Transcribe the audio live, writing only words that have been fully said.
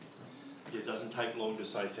it doesn't take long to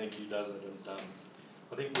say thank you, does it? And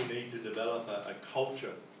I think we need to develop a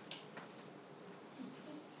culture.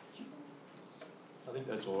 I think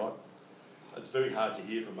that's all right. It's very hard to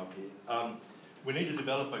hear from up here. We need to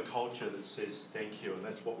develop a culture that says thank you, and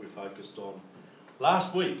that's what we focused on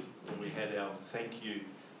last week when we had our thank you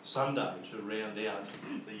Sunday to round out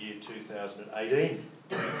the year 2018.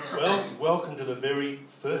 Well, welcome to the very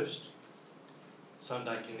first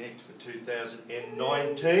Sunday Connect for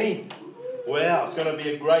 2019. Wow, it's going to be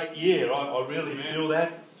a great year. I really feel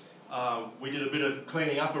that. We did a bit of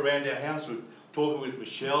cleaning up around our house. We were talking with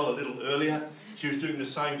Michelle a little earlier. She was doing the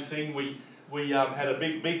same thing. We had a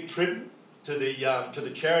big trip to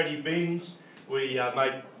the charity bins. We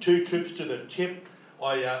made 2 trips to the tip.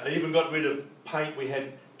 I even got rid of paint. We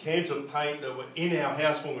had cans of paint that were in our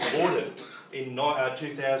house when we bought it in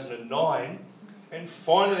 2009. And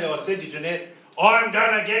finally I said to Jeanette, I'm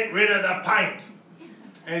going to get rid of the paint.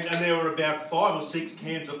 And there were about 5 or 6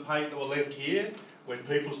 cans of paint that were left here when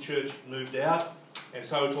People's Church moved out. And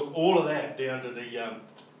so we took all of that down to the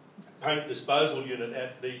paint disposal unit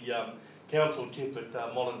at the council tip at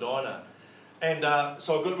Mollendina. And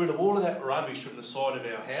so I got rid of all of that rubbish from the side of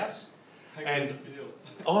our house. And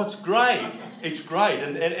oh, it's great. It's great.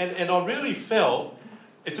 And I really felt,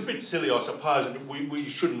 it's a bit silly I suppose, and we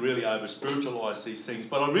shouldn't really over-spiritualise these things,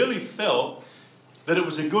 but I really felt that it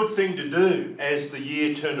was a good thing to do as the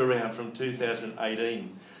year turned around from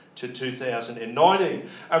 2018 to 2019.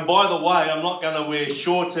 And by the way, I'm not going to wear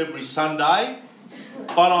shorts every Sunday,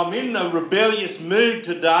 but I'm in the rebellious mood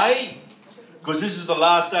today because this is the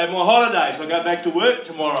last day of my holiday, so I go back to work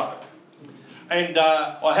tomorrow. And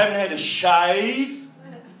I haven't had a shave.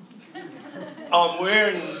 I'm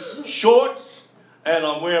wearing shorts and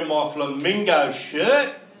I'm wearing my flamingo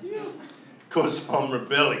shirt because I'm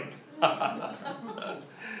rebelling.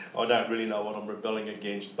 I don't really know what I'm rebelling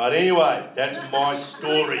against. But anyway, that's my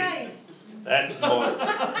story. That's mine.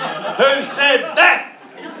 Who said that?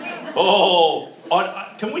 Oh,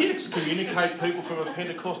 can we excommunicate people from a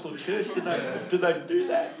Pentecostal church? Do they do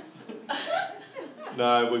that?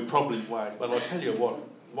 No, we probably won't. But I'll tell you what,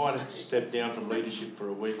 might have to step down from leadership for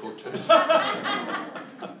a week or 2.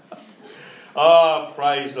 Oh,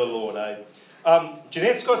 praise the Lord, eh?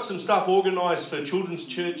 Jeanette's got some stuff organised for Children's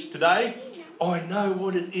Church today. I know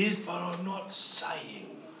what it is, but I'm not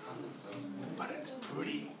saying. But it's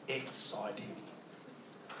pretty exciting.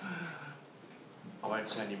 I won't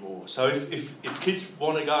say any more. So if kids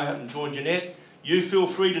want to go out and join Jeanette, you feel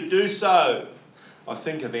free to do so. I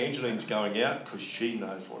think Evangeline's going out because she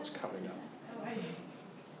knows what's coming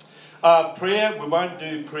up. Prayer, we won't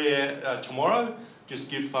do prayer tomorrow.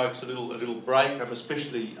 Just give folks a little break,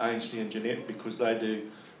 especially Ainsley and Jeanette, because they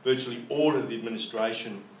do virtually all of the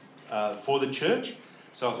administration for the church.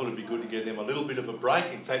 So I thought it'd be good to give them a little bit of a break.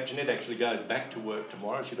 In fact, Jeanette actually goes back to work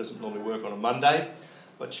tomorrow. She doesn't normally work on a Monday,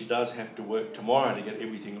 but she does have to work tomorrow to get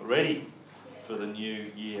everything ready for the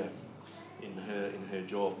new year in her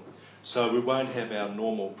job. So we won't have our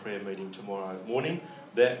normal prayer meeting tomorrow morning.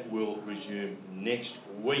 That will resume next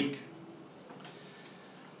week.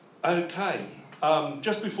 Okay.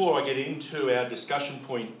 Just before I get into our discussion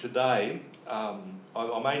point today, I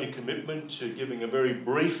made a commitment to giving a very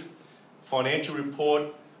brief financial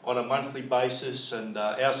report on a monthly basis, and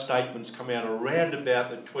our statements come out around about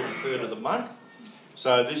the 23rd of the month.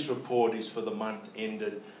 So this report is for the month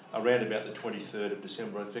ended around about the 23rd of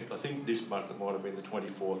December. In fact, I think this month it might have been the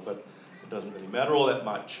 24th, but it doesn't really matter all that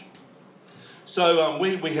much. So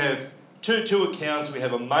we have two accounts. We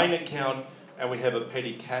have a main account and we have a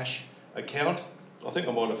petty cash account. I think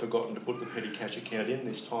I might have forgotten to put the petty cash account in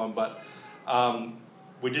this time, but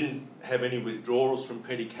we didn't have any withdrawals from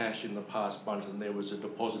petty cash in the past month, and there was a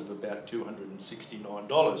deposit of about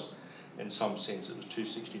 $269. In some sense, it was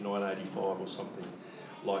 $269.85 or something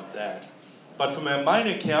like that. But from our main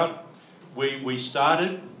account, we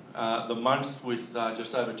started the month with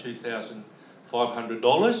just over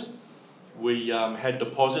 $2,500. We had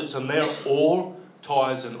deposits, and they're all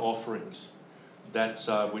tithes and offerings. That's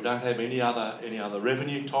we don't have any other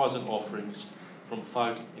revenue, tithes and offerings from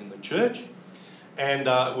folk in the church, and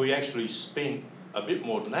we actually spent a bit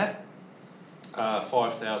more than that,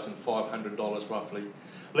 $5,500 roughly,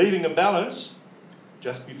 leaving a balance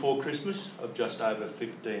just before Christmas of just over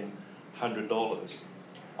 $1,500.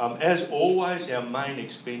 As always, our main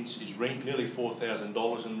expense is rent, nearly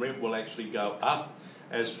 $4,000, and rent will actually go up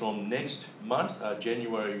as from next month.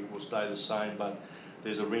 January will stay the same, but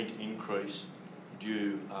there's a rent increase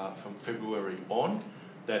due from February on.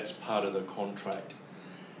 That's part of the contract.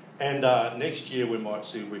 And next year we might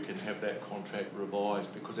see if we can have that contract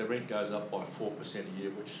revised, because our rent goes up by 4% a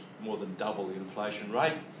year, which is more than double the inflation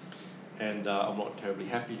rate. and I'm not terribly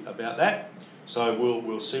happy about that. So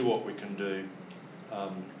we'll see what we can do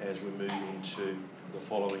as we move into the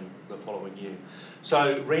following year.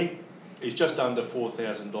 So rent is just under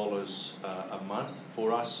 $4,000 a month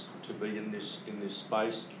for us to be in this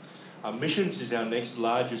space. Missions is our next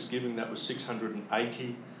largest giving. That was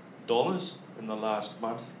 $680 in the last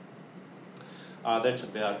month. That's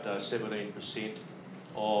about 17%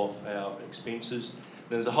 of our expenses.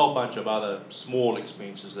 There's a whole bunch of other small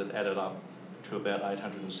expenses that added up to about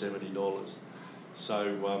 $870.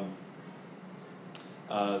 So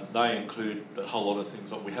they include a whole lot of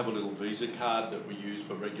things. Like we have a little Visa card that we use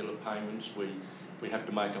for regular payments. We have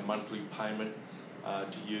to make a monthly payment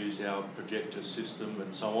to use our projector system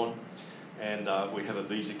and so on. And we have a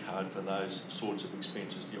Visa card for those sorts of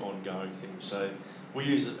expenses, the ongoing things. So we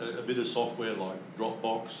use a bit of software like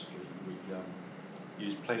Dropbox. We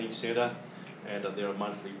use Planning Centre, and there are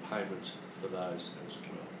monthly payments for those as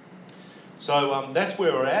well. So that's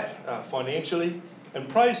where we're at financially. And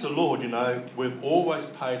praise the Lord, we've always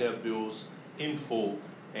paid our bills in full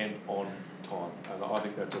and on time. And I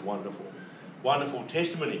think that's a wonderful, wonderful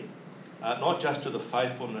testimony, not just to the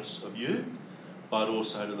faithfulness of you, but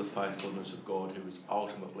also to the faithfulness of God, who is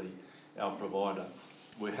ultimately our provider.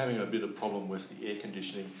 We're having a bit of problem with the air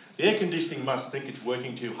conditioning. The air conditioning must think it's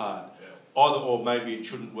working too hard. Either or maybe it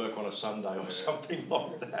shouldn't work on a Sunday or something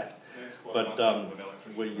like that. But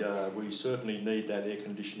we certainly need that air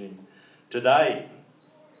conditioning today.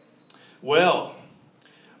 Well,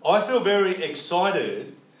 I feel very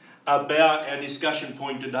excited about our discussion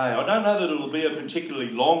point today. I don't know that it'll be a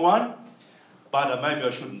particularly long one, but maybe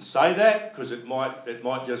I shouldn't say that because it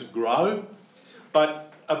might just grow.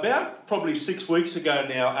 But about probably 6 weeks ago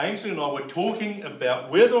now, Ainsley and I were talking about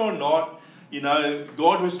whether or not,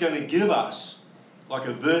 God was going to give us like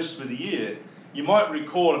a verse for the year. You might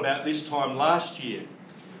recall about this time last year,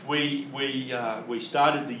 we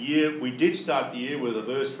started the year. We did start the year with a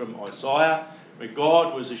verse from Isaiah, where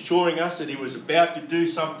God was assuring us that He was about to do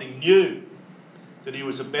something new, that He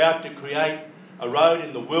was about to create a road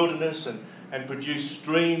in the wilderness and produce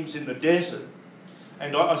streams in the desert.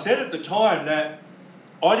 And I said at the time that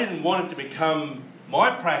I didn't want it to become my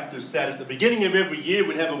practice that at the beginning of every year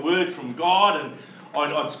we'd have a word from God, and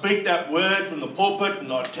I'd speak that word from the pulpit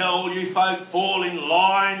and I'd tell you folk, fall in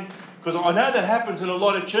line, because I know that happens in a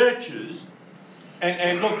lot of churches,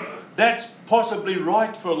 and look, that's possibly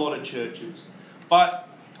right for a lot of churches, but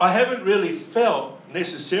I haven't really felt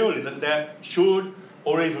necessarily that should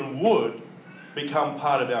or even would become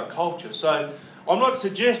part of our culture. So I'm not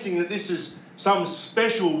suggesting that this is some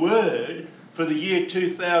special word for the year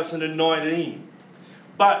 2019.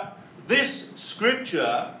 But this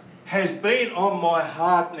scripture has been on my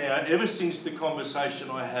heart now ever since the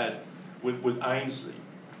conversation I had with Ainsley.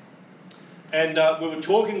 And we were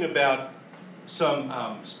talking about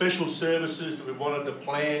some special services that we wanted to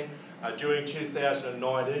plan during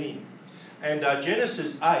 2019. And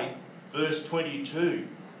Genesis 8, verse 22,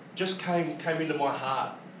 just came into my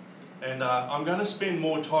heart. And I'm going to spend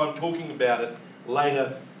more time talking about it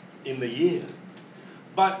later in the year.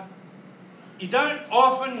 But you don't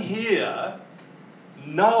often hear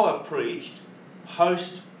Noah preached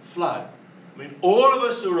post-flood. I mean, all of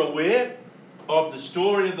us are aware of the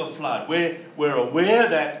story of the flood. We're aware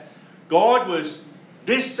that God was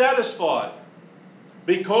dissatisfied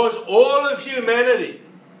because all of humanity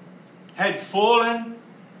had fallen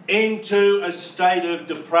into a state of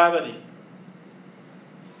depravity.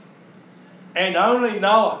 And only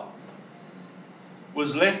Noah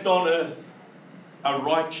was left on earth, a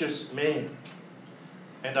righteous man.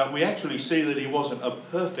 And we actually see that he wasn't a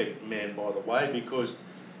perfect man, by the way, because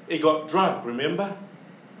he got drunk, remember?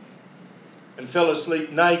 And fell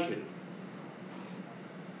asleep naked.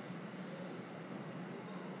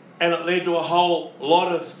 And it led to a whole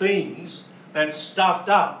lot of things that stuffed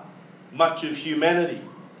up much of humanity.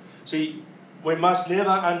 See, we must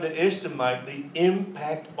never underestimate the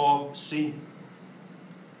impact of sin.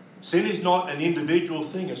 Sin is not an individual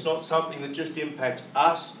thing. It's not something that just impacts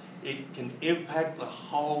us. It can impact the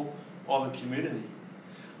whole of a community.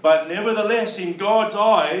 But nevertheless, in God's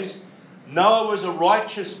eyes, Noah was a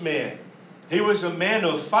righteous man. He was a man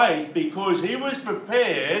of faith because he was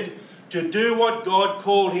prepared to do what God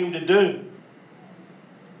called him to do.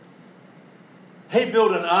 He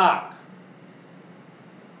built an ark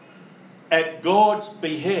at God's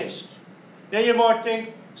behest. Now you might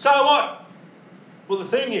think, so what? Well, the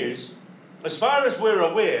thing is, as far as we're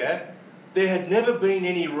aware, there had never been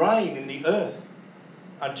any rain in the earth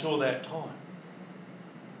until that time.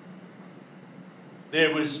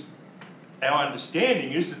 Our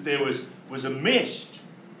understanding is that there was a mist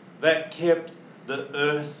that kept the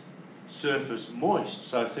earth surface moist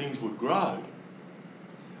so things would grow.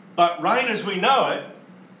 But rain as we know it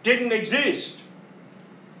didn't exist.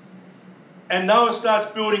 And Noah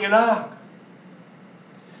starts building an ark.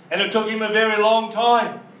 And it took him a very long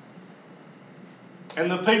time.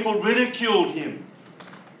 And the people ridiculed him.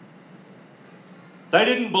 They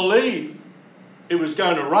didn't believe it was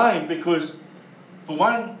going to rain because, for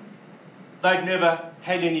one, they'd never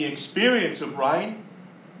had any experience of rain.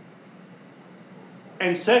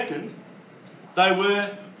 And second, they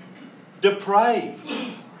were depraved.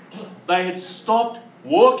 They had stopped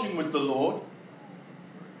walking with the Lord.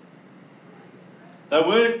 They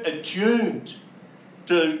weren't attuned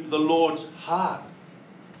to the Lord's heart.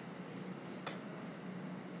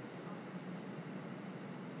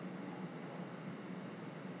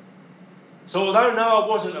 So although Noah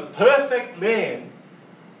wasn't a perfect man,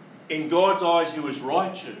 in God's eyes he was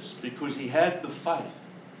righteous because he had the faith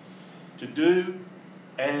to do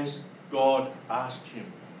as God asked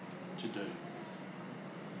him to do.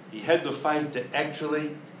 He had the faith to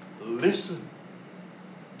actually listen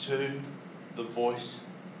to the voice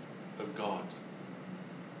of God.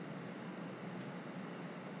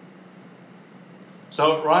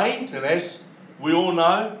 So it rained, and as we all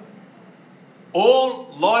know,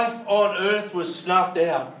 all life on earth was snuffed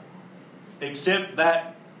out except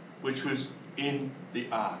that which was in the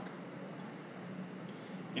ark.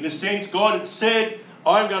 In a sense, God had said,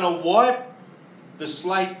 I'm going to wipe the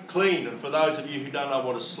slate clean. And for those of you who don't know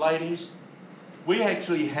what a slate is, we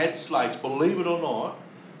actually had slates, believe it or not.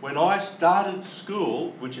 When I started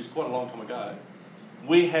school, which is quite a long time ago,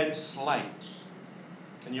 we had slates.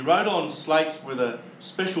 And you wrote on slates with a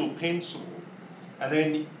special pencil, and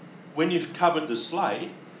then when you've covered the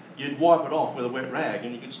slate, you'd wipe it off with a wet rag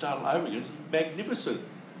and you could start all over again. It's a magnificent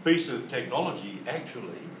piece of technology,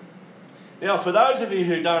 actually. Now, for those of you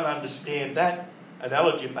who don't understand that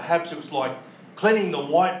analogy, perhaps it was like cleaning the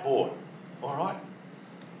whiteboard, all right?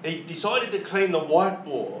 He decided to clean the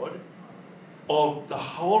whiteboard of the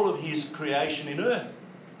whole of his creation in earth.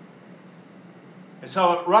 And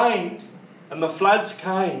so it rained and the floods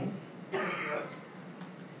came,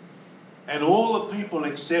 and all the people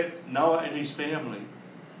except Noah and his family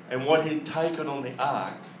and what he'd taken on the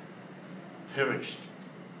ark perished.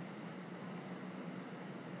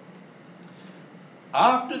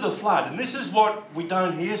 After the flood, and this is what we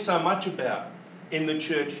don't hear so much about in the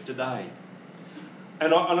church today,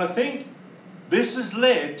 and I think this has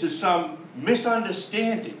led to some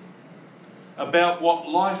misunderstanding about what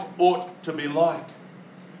life ought to be like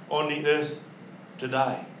on the earth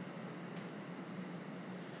today.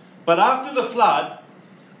 But after the flood,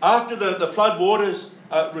 after the flood waters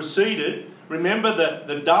receded, remember that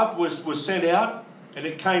the dove was sent out and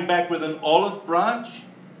it came back with an olive branch.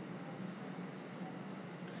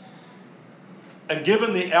 And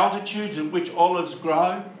given the altitudes at which olives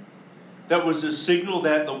grow, that was a signal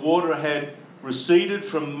that the water had receded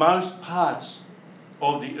from most parts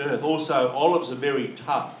of the earth. Also, olives are very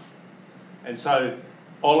tough. And so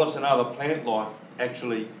olives and other plant life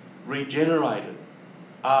actually regenerated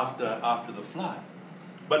after the flood.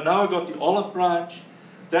 But Noah got the olive branch.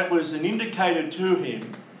 That was an indicator to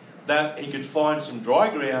him that he could find some dry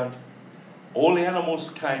ground. All the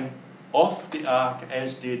animals came off the ark,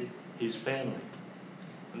 as did his family.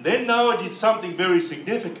 And then Noah did something very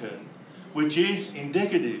significant, which is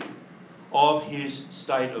indicative of his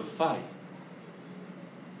state of faith.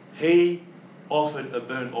 He offered a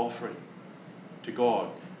burnt offering to God.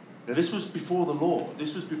 Now this was before the law.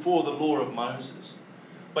 This was before the law of Moses.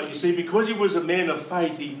 But you see, because he was a man of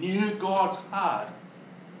faith, he knew God's heart,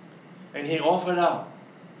 and he offered up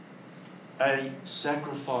a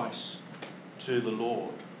sacrifice to the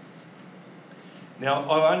Lord. Now,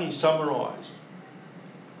 I've only summarised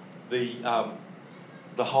the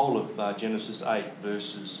whole of Genesis 8,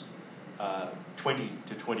 verses 20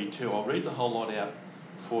 to 22. I'll read the whole lot out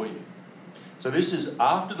for you. So this is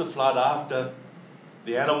after the flood, after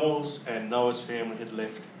the animals and Noah's family had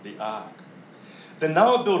left the ark. Then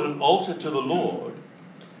Noah built an altar to the Lord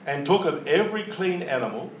and took of every clean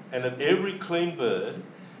animal and of every clean bird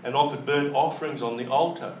and offered burnt offerings on the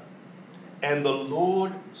altar. And the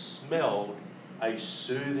Lord smelled a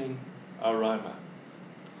soothing aroma.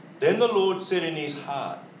 Then the Lord said in his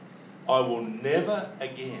heart, I will never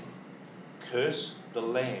again curse the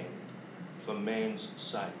land for man's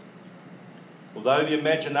sake. Although the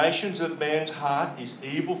imaginations of man's heart is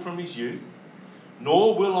evil from his youth,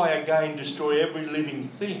 nor will I again destroy every living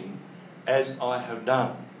thing as I have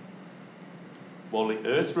done. While the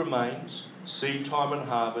earth remains, seed time and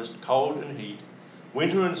harvest, cold and heat,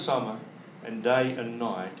 winter and summer, and day and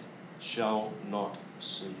night shall not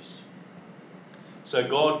cease. So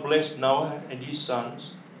God blessed Noah and his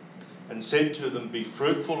sons and said to them, "Be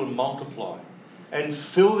fruitful and multiply, and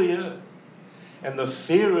fill the earth. And the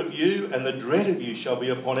fear of you and the dread of you shall be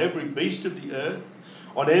upon every beast of the earth,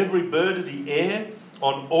 on every bird of the air,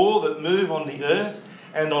 on all that move on the earth,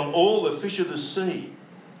 and on all the fish of the sea.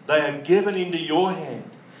 They are given into your hand.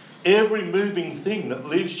 Every moving thing that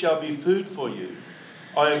lives shall be food for you.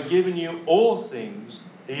 I have given you all things,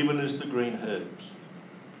 even as the green herbs.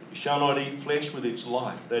 You shall not eat flesh with its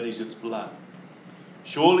life, that is its blood.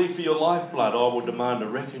 Surely for your lifeblood I will demand a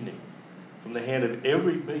reckoning. From the hand of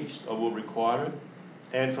every beast I will require it,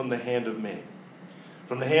 and from the hand of man.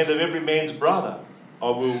 From the hand of every man's brother I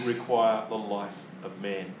will require the life of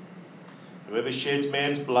man. Whoever sheds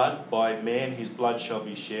man's blood, by man his blood shall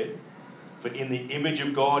be shed. For in the image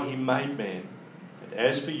of God he made man. And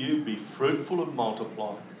as for you, be fruitful and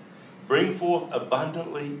multiply. Bring forth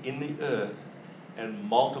abundantly in the earth, and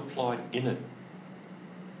multiply in it."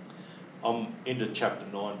 I'm into chapter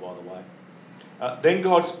 9, by the way. Then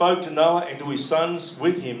God spoke to Noah and to his sons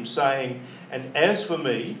with him, saying, "And as for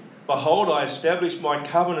me, behold, I establish my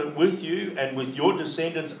covenant with you and with your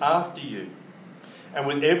descendants after you, and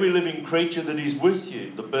with every living creature that is with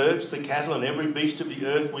you, the birds, the cattle, and every beast of the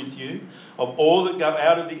earth with you, of all that go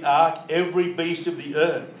out of the ark, every beast of the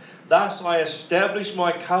earth. Thus I establish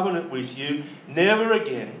my covenant with you. Never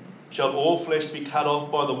again shall all flesh be cut off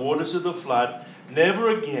by the waters of the flood. Never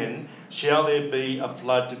again shall there be a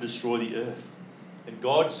flood to destroy the earth." And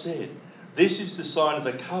God said, "This is the sign of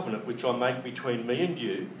the covenant which I make between me and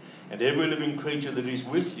you, and every living creature that is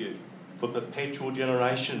with you, for perpetual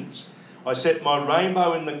generations. I set my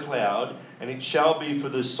rainbow in the cloud, and it shall be for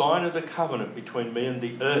the sign of the covenant between me and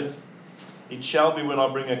the earth. It shall be when I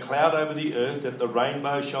bring a cloud over the earth, that the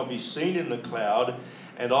rainbow shall be seen in the cloud,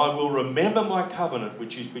 and I will remember my covenant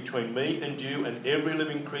which is between me and you and every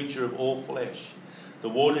living creature of all flesh. The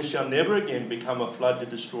waters shall never again become a flood to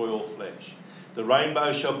destroy all flesh. The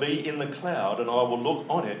rainbow shall be in the cloud, and I will look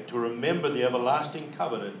on it to remember the everlasting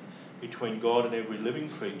covenant between God and every living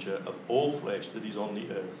creature of all flesh that is on the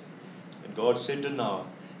earth." And God said to Noah,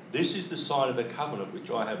 "This is the sign of the covenant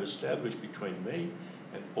which I have established between me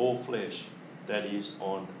and all flesh that is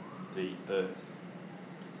on the earth."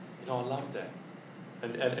 You know, I love that.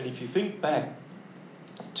 And if you think back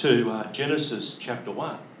to Genesis chapter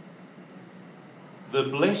 1, the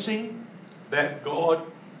blessing that God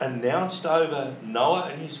announced over Noah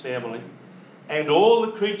and his family and all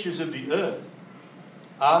the creatures of the earth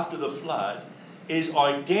after the flood is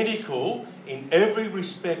identical in every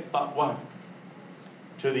respect but one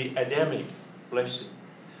to the Adamic blessing.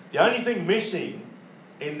 The only thing missing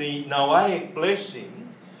in the Noahic blessing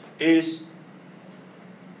is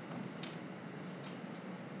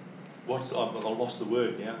I lost the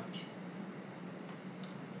word now.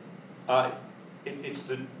 It's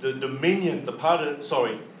the dominion,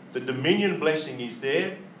 the dominion blessing is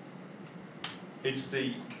there. It's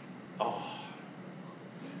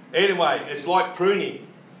anyway, it's like pruning.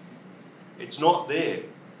 It's not there.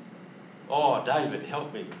 Oh, David,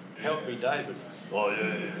 help me. Help me, David. Oh,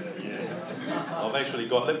 yeah. I've actually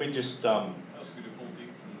got, let me just... That's going to pull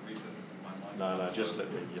deep from the recesses of my mind. No, just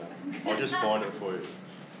let me, I'll just find it for you.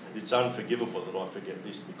 It's unforgivable that I forget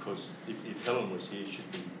this, because if Helen was here,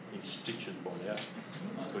 she'd be in stitches by now.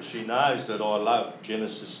 Because she knows that I love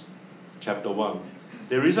Genesis chapter 1.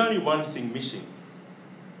 There is only one thing missing.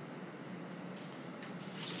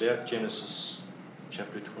 It's about Genesis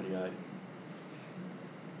chapter 28.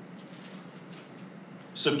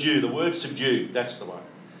 Subdue, the word subdue, that's the one.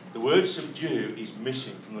 The word subdue is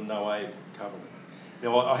missing from the Noahic covenant.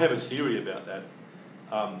 Now, I have a theory about that.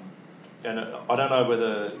 And I don't know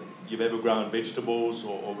whether you've ever grown vegetables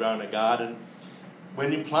or grown a garden.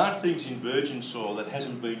 When you plant things in virgin soil that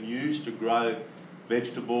hasn't been used to grow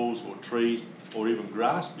vegetables or trees or even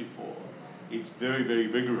grass before, it's very, very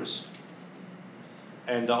vigorous.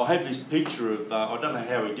 And I have this picture of, I don't know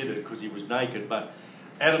how he did it because he was naked, but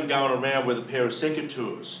Adam going around with a pair of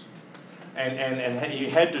secateurs. And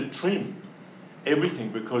he had to trim everything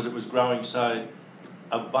because it was growing so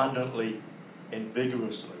abundantly and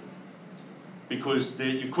vigorously. Because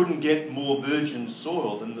you couldn't get more virgin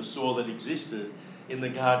soil than the soil that existed in the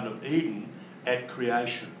Garden of Eden at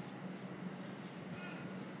creation.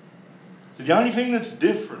 So the only thing that's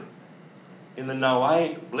different in the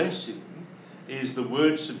Noahic blessing is the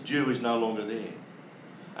word subdue is no longer there.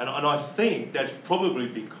 And I think that's probably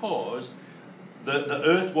because the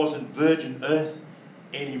earth wasn't virgin earth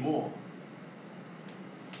anymore.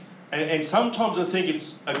 And sometimes I think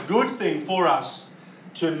it's a good thing for us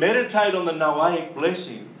to meditate on the Noahic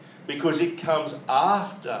blessing because it comes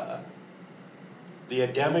after the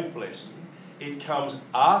Adamic blessing. it comes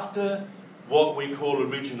after what we call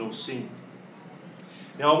original sin.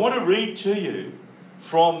 Now I want to read to you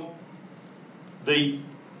from the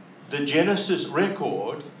Genesis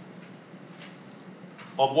record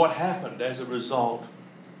of what happened as a result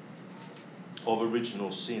of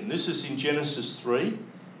original sin. This is in Genesis 3,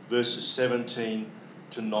 verses 17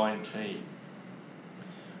 to 19.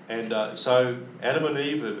 And so Adam and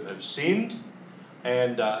Eve have sinned,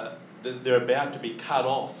 and they're about to be cut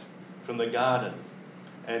off from the garden.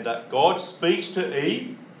 And God speaks to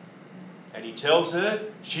Eve, and he tells her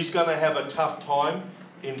she's going to have a tough time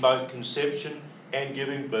in both conception and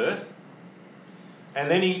giving birth.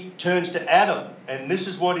 And then he turns to Adam, and this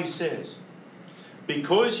is what he says.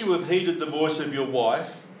 Because you have heeded the voice of your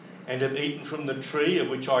wife, and have eaten from the tree of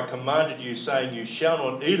which I commanded you, saying, you shall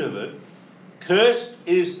not eat of it, cursed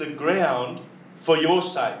is the ground for your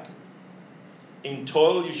sake. In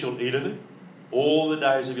toil you shall eat of it all the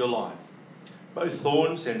days of your life. Both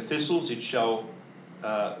thorns and thistles it shall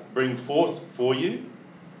bring forth for you,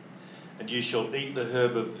 and you shall eat the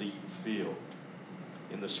herb of the field.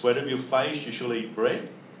 In the sweat of your face you shall eat bread,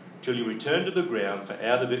 till you return to the ground, for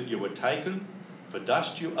out of it you were taken, for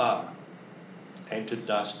dust you are, and to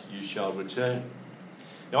dust you shall return.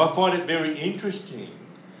 Now I find it very interesting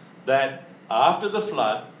that after the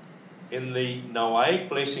flood, in the Noahic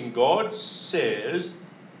blessing, God says,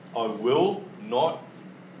 I will not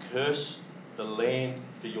curse the land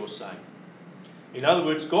for your sake. In other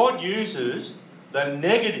words, God uses the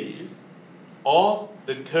negative of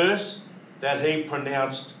the curse that he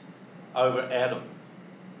pronounced over Adam.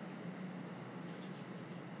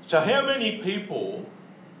 So how many people,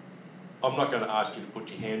 I'm not going to ask you to put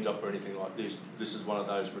your hands up or anything like this, this is one of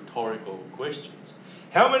those rhetorical questions.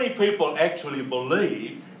 How many people actually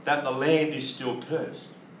believe that the land is still cursed?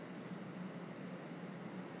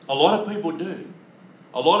 A lot of people do.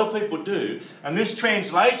 A lot of people do. And this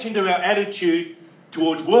translates into our attitude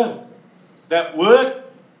towards work. That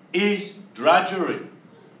work is drudgery.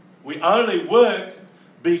 We only work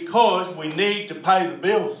because we need to pay the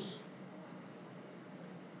bills.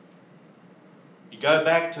 You go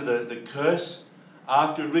back to the curse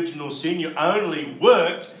after original sin. You only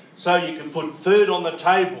worked so you could put food on the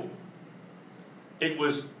table. It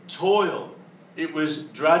was toil. It was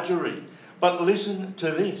drudgery. But listen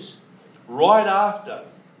to this. Right after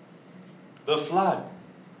the flood,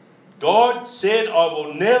 God said, I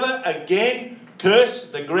will never again curse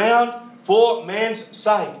the ground for man's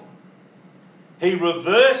sake. He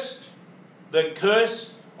reversed the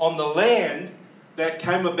curse on the land that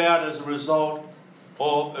came about as a result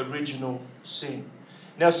of original sin.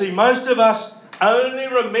 Now see, most of us only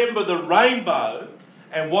remember the rainbow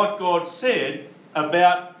and what God said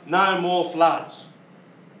about no more floods.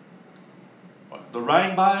 The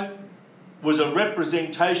rainbow was a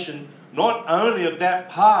representation not only of that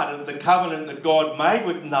part of the covenant that God made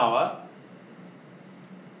with Noah,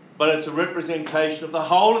 but it's a representation of the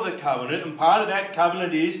whole of the covenant. And part of that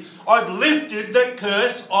covenant is, I've lifted the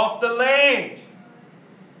curse off the land.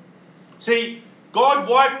 See, God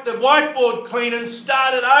wiped the whiteboard clean and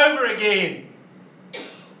started over again.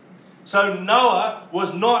 So Noah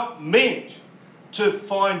was not meant to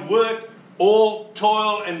find work all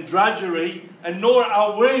toil and drudgery, and nor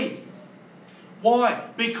are we. Why?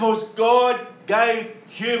 Because God gave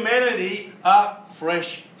humanity a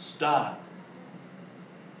fresh start.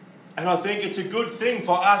 And I think it's a good thing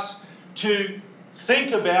for us to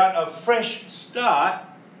think about a fresh start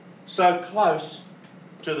so close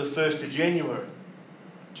to the 1st of January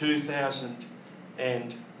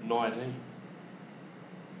 2019.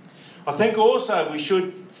 I think also we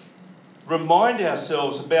should remind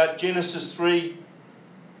ourselves about Genesis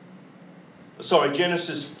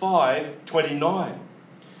 5:29.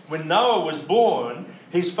 When Noah was born,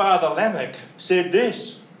 his father Lamech said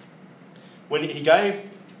this, when he gave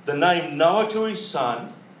the name Noah to his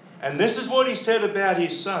son, and this is what he said about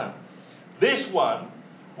his son. This one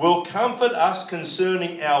will comfort us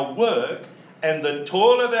concerning our work and the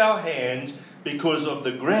toil of our hands because of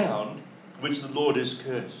the ground which the Lord has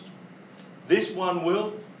cursed. This one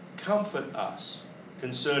will comfort us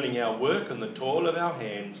concerning our work and the toil of our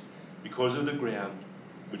hands because of the ground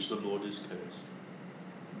which the Lord has cursed.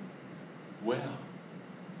 Wow.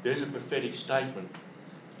 There's a prophetic statement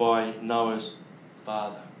by Noah's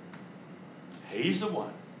father. He's the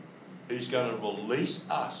one who's going to release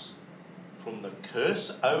us from the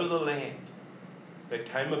curse over the land that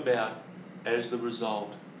came about as the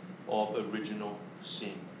result of original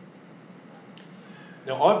sin.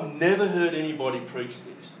 Now, I've never heard anybody preach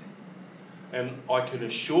this, and I can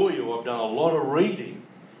assure you I've done a lot of reading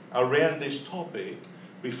around this topic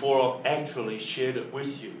before I've actually shared it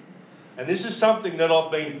with you. And this is something that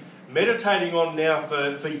I've been meditating on now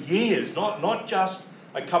for years, not just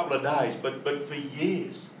a couple of days, but for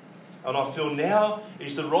years. And I feel now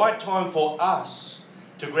is the right time for us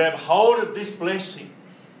to grab hold of this blessing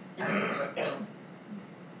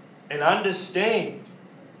and understand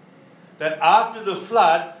that after the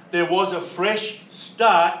flood, there was a fresh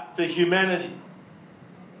start for humanity.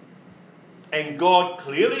 And God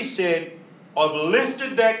clearly said, I've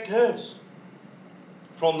lifted that curse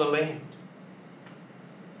from the land.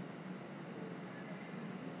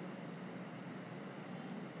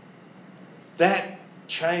 That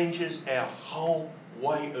changes our whole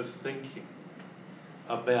way of thinking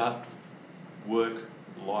about work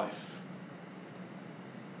life.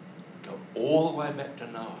 Go all the way back to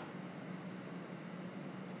Noah.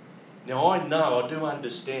 Now I do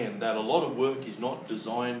understand that a lot of work is not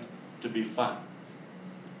designed to be fun.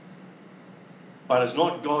 But it's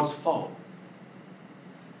not God's fault.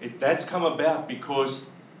 That's come about because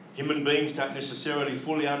human beings don't necessarily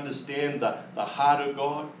fully understand the heart of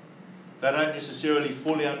God. They don't necessarily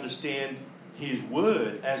fully understand His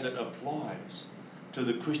word as it applies to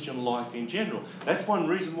the Christian life in general. That's one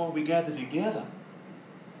reason why we gather together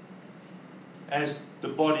as the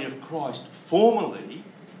body of Christ, formally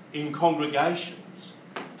in congregations,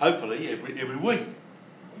 hopefully every week,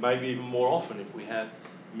 maybe even more often if we have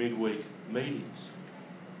midweek meetings.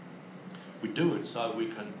 We do it so we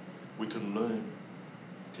can learn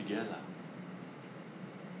together.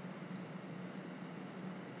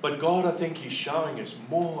 But God, I think He's showing us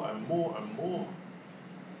more and more and more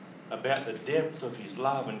about the depth of His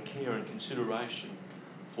love and care and consideration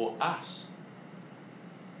for us.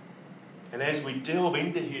 And as we delve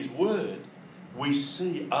into His word, we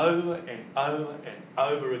see over and over and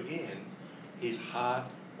over again His heart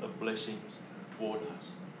of blessings toward us.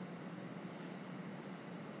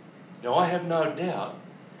 Now, I have no doubt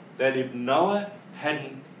that if Noah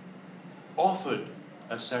hadn't offered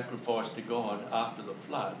a sacrifice to God after the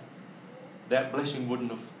flood, that blessing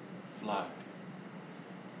wouldn't have flowed.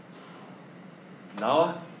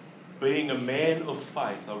 Noah, being a man of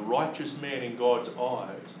faith, a righteous man in God's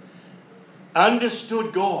eyes,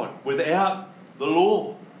 understood God without the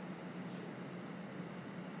law.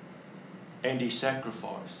 And he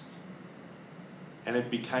sacrificed. And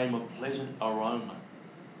it became a pleasant aroma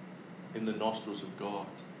in the nostrils of God.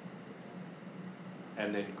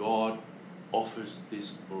 And then God offers this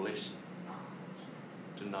blessing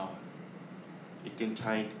to Noah. It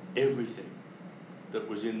contained everything that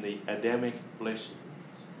was in the Adamic blessing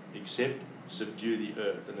except subdue the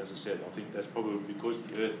earth. And as I said, I think that's probably because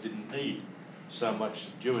the earth didn't need so much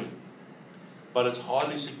subduing. But it's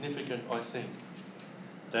highly significant, I think,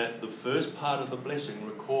 that the first part of the blessing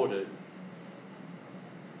recorded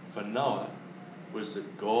for Noah was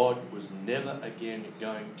that God was never again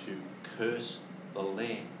going to curse the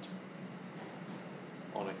land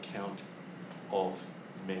on account of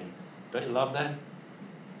man. Don't you love that?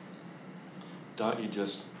 Don't you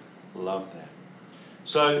just love that?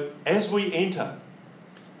 So as we enter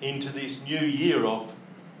into this new year of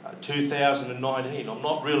 2019, I'm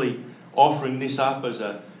not really offering this up as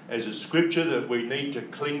a scripture that we need to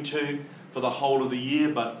cling to for the whole of the year,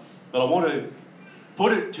 but I want to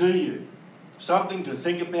put it to you, something to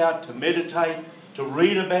think about, to meditate, to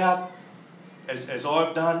read about, as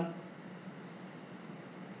I've done.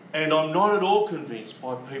 And I'm not at all convinced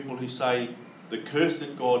by people who say the curse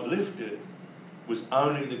that God lifted was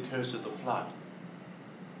only the curse of the flood.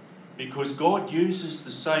 Because God uses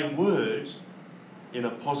the same words in a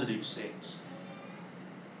positive sense.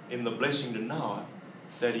 In the blessing to Noah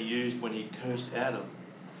that He used when He cursed Adam.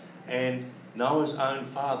 And Noah's own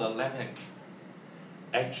father, Lamech,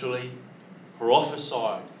 actually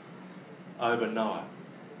prophesied over Noah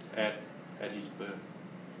at his birth.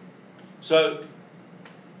 So,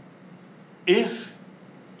 if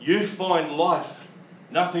you find life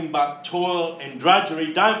nothing but toil and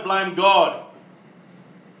drudgery, don't blame God.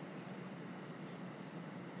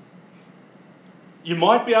 You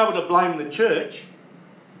might be able to blame the church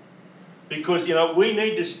because, we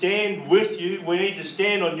need to stand with you. We need to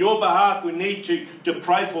stand on your behalf. We need to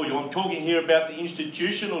pray for you. I'm talking here about the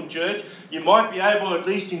institutional church. You might be able, at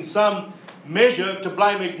least in some measure, to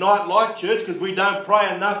blame Ignite Life Church because we don't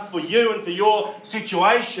pray enough for you and for your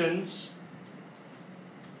situations.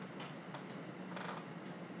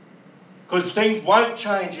 Because things won't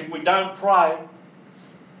change if we don't pray.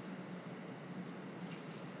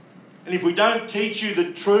 And if we don't teach you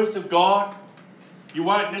the truth of God, you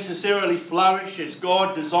won't necessarily flourish as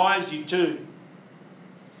God desires you to.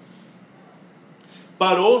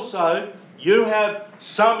 But also, you have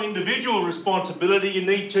some individual responsibility. You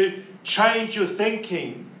need to change your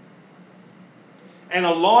thinking and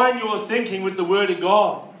align your thinking with the Word of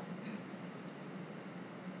God.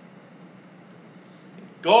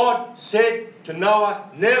 God said to Noah,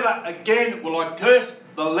 never again will I curse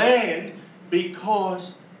the land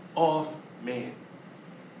because of man.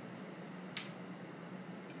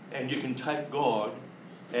 And you can take God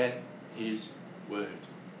at His word.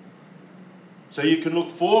 So you can look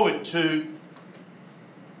forward to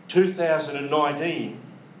 2019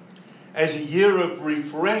 as a year of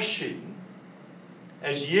refreshing,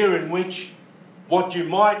 as a year in which what you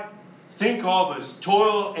might think of as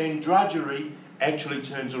toil and drudgery actually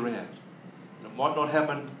turns around. It might not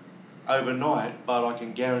happen overnight, but I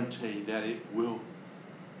can guarantee that it will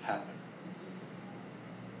happen.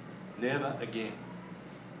 Never again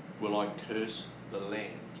will I curse the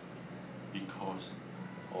land because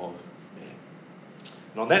of man.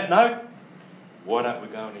 And on that note, why don't we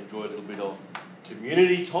go and enjoy a little bit of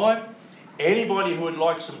community time? Anybody who would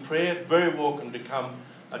like some prayer, very welcome to come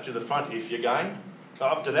to the front if you're going.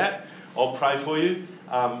 After that, I'll pray for you.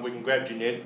 We can grab Jeanette.